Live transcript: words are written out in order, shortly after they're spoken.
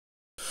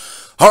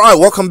Alright,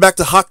 welcome back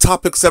to Hot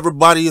Topics,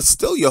 everybody. It's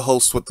still your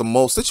host with the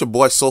most. It's your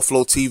boy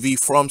SoFlo TV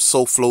from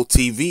SoFlo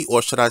TV,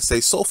 or should I say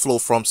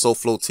SoFlo from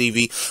SoFlo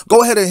TV.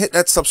 Go ahead and hit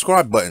that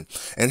subscribe button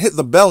and hit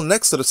the bell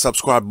next to the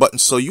subscribe button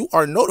so you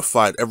are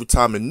notified every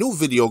time a new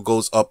video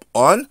goes up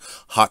on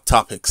Hot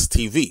Topics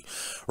TV.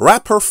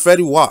 Rapper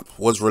Fetty Wap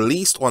was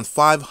released on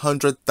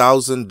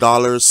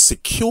 $500,000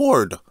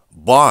 secured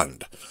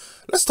bond.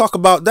 Let's talk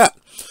about that.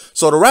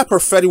 So the rapper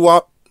Fetty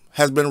Wap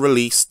has been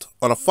released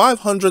on a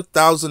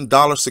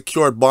 $500,000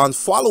 secured bond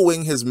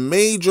following his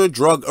major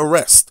drug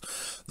arrest.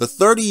 The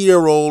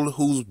 30-year-old,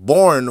 who's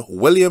born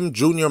William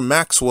Jr.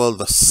 Maxwell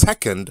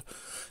II,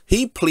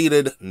 he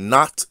pleaded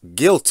not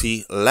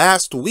guilty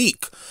last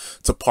week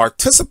to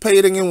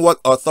participating in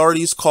what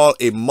authorities call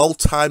a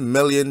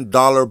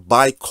multi-million-dollar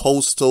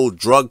bi-coastal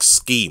drug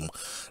scheme.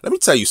 Let me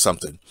tell you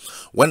something.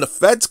 When the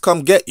feds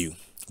come get you,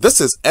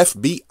 this is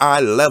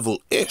FBI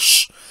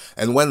level-ish.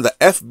 And when the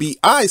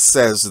FBI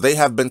says they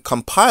have been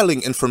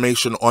compiling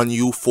information on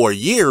you for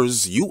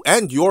years, you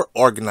and your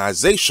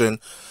organization,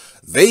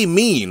 they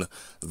mean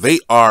they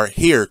are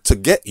here to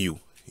get you.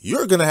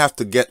 You're going to have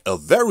to get a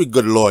very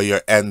good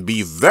lawyer and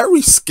be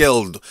very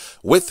skilled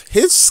with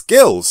his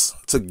skills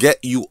to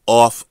get you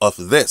off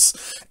of this.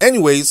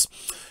 Anyways,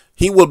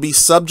 he will be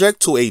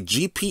subject to a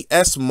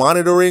GPS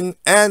monitoring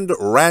and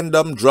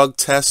random drug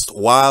test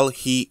while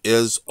he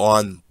is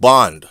on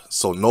bond.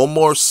 So no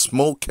more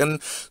smoking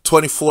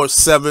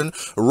 24/7,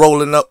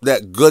 rolling up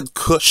that good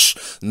kush.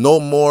 No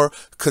more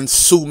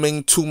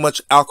consuming too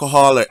much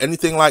alcohol or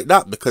anything like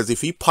that, because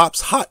if he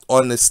pops hot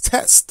on this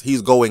test,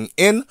 he's going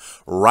in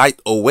right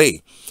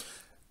away.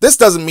 This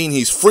doesn't mean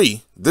he's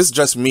free. This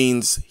just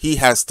means he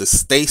has to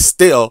stay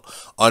still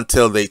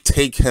until they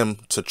take him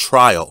to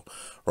trial,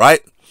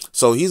 right?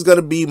 So he's going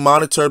to be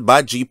monitored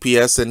by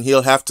GPS, and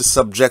he'll have to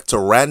subject to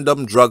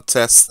random drug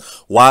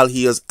tests while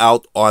he is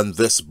out on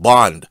this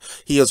bond.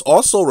 He is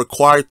also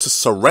required to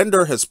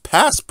surrender his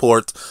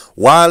passport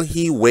while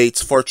he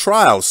waits for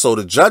trial. So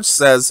the judge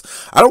says,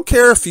 I don't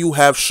care if you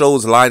have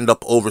shows lined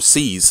up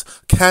overseas,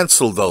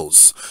 cancel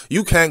those.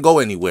 You can't go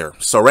anywhere.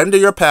 Surrender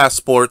your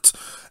passport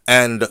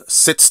and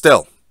sit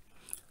still.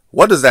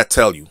 What does that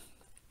tell you?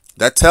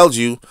 That tells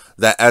you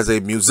that as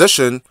a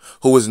musician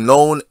who is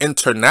known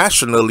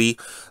internationally,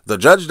 the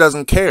judge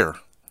doesn't care.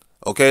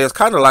 Okay, it's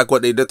kind of like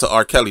what they did to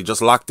R. Kelly,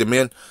 just locked him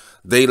in.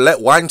 They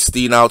let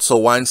Weinstein out so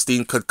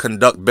Weinstein could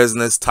conduct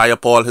business, tie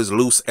up all his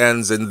loose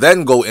ends, and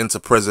then go into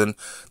prison.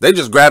 They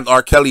just grabbed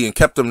R. Kelly and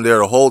kept him there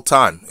the whole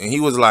time. And he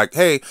was like,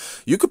 hey,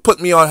 you could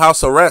put me on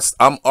house arrest.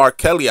 I'm R.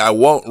 Kelly. I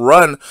won't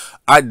run.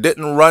 I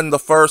didn't run the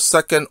first,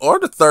 second, or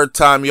the third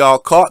time y'all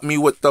caught me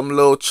with them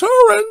little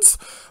childrens.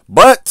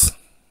 But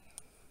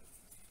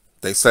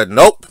they said,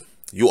 nope,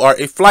 you are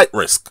a flight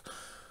risk.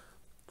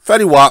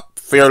 Fetty Wap,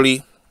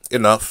 fairly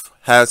enough,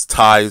 has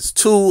ties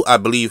to, I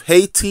believe,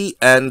 Haiti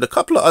and a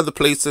couple of other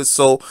places,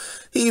 so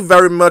he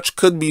very much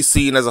could be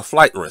seen as a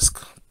flight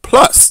risk.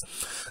 Plus,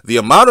 the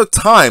amount of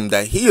time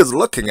that he is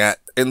looking at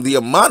and the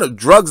amount of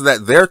drugs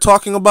that they're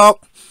talking about,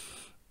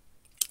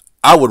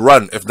 I would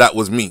run if that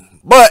was me.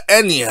 But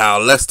anyhow,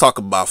 let's talk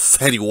about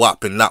Fetty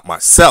Wap and not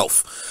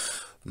myself.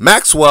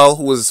 Maxwell,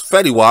 who is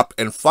Fetty Wap,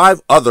 and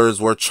 5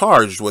 others were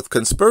charged with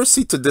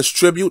conspiracy to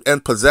distribute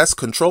and possess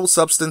controlled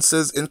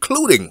substances,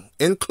 including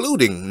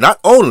not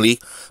only,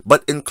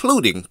 but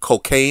including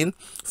cocaine,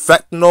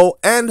 fentanyl,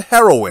 and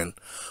heroin,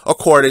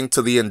 according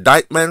to the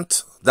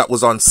indictment that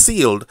was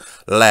unsealed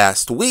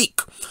last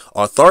week.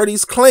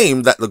 Authorities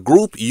claim that the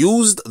group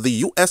used the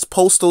U.S.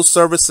 Postal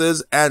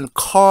Services and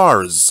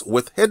cars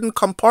with hidden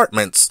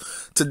compartments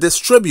to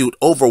distribute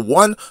over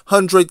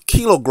 100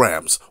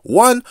 kilograms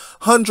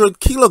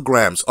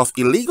of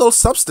illegal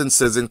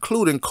substances,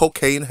 including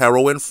cocaine,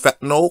 heroin,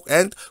 fentanyl,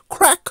 and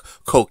crack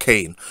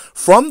cocaine,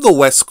 from the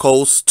West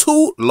Coast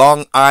to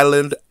Long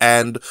Island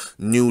and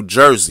New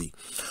Jersey.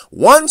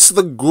 Once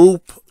the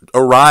group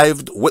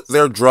arrived with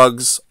their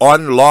drugs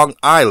on Long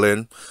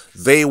Island,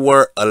 they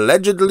were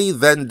allegedly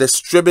then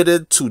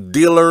distributed to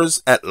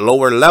dealers at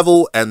lower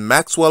level, and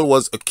Maxwell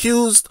was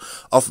accused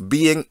of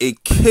being a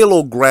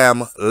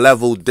kilogram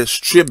level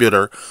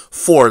distributor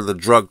for the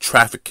drug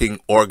trafficking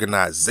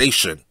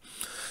organization.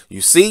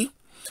 You see,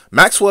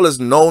 Maxwell is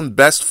known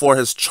best for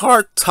his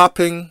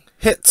chart-topping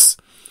hits.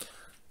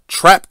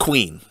 Trap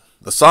Queen,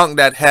 the song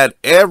that had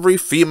every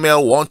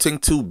female wanting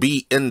to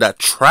be in the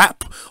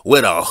trap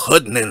with a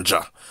hood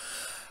ninja,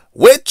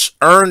 which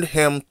earned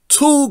him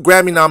 2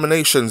 Grammy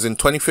nominations in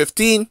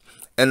 2015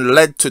 and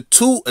led to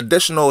 2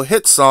 additional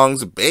hit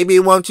songs, Baby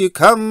Won't You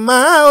Come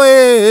My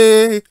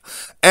Way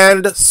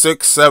and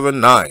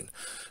 679.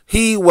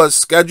 He was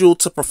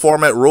scheduled to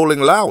perform at Rolling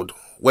Loud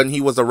when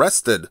he was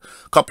arrested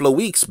a couple of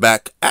weeks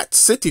back at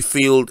Citi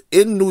Field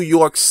in New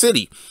York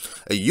City.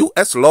 A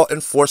U.S. law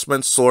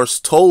enforcement source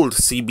told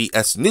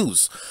CBS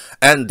News,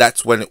 and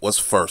that's when it was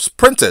first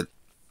printed.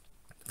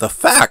 The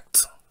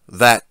fact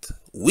that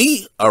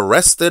we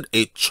arrested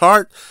a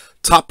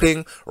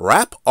chart-topping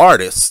rap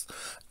artist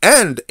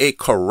and a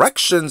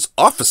corrections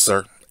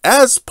officer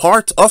as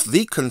part of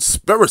the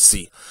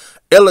conspiracy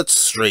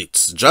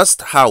illustrates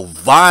just how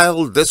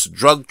vile this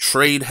drug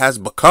trade has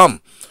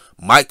become.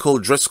 Michael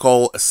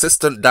Driscoll,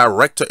 assistant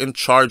director in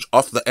charge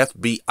of the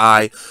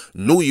FBI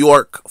New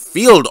York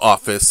field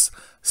office,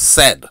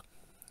 said.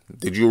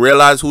 Did you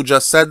realize who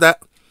just said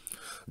that?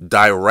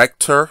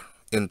 Director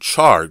in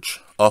charge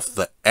of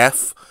the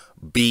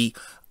FBI.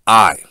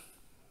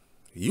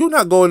 You're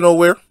not going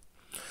nowhere.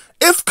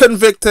 If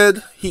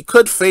convicted, he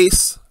could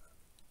face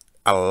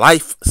a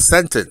life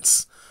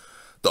sentence.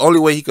 The only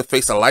way he could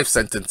face a life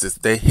sentence is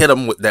they hit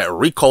him with that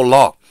RICO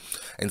law.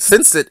 And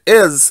since it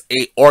is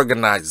a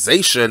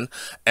organization,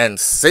 and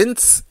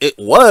since it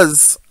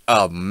was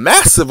a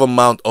massive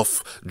amount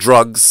of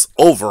drugs,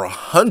 over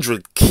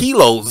 100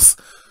 kilos,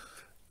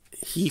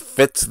 he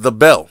fits the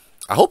bill.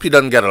 I hope he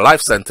doesn't get a life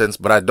sentence,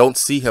 but I don't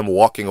see him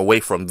walking away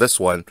from this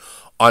one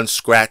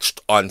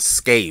unscratched,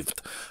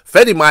 unscathed.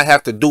 Fetty might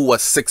have to do what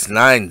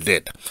 6ix9ine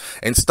did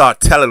and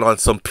start telling on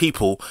some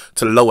people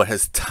to lower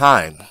his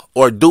time,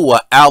 or do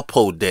what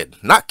Alpo did,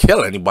 not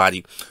kill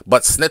anybody,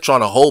 but snitch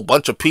on a whole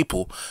bunch of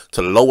people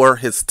to lower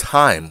his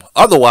time.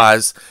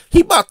 Otherwise,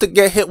 he about to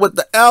get hit with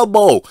the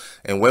elbow.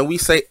 And when we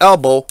say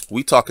elbow,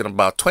 we talking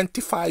about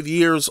 25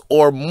 years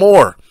or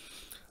more.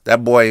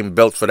 That boy ain't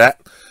built for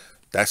that.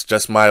 That's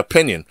just my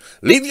opinion.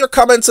 Leave your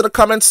comments in the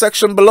comment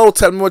section below.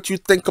 Tell me what you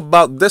think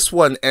about this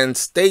one. And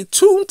stay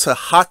tuned to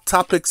Hot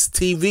Topics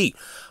TV.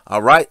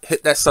 All right?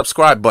 Hit that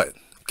subscribe button.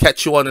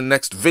 Catch you on the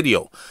next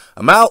video.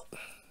 I'm out.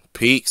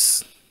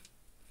 Peace.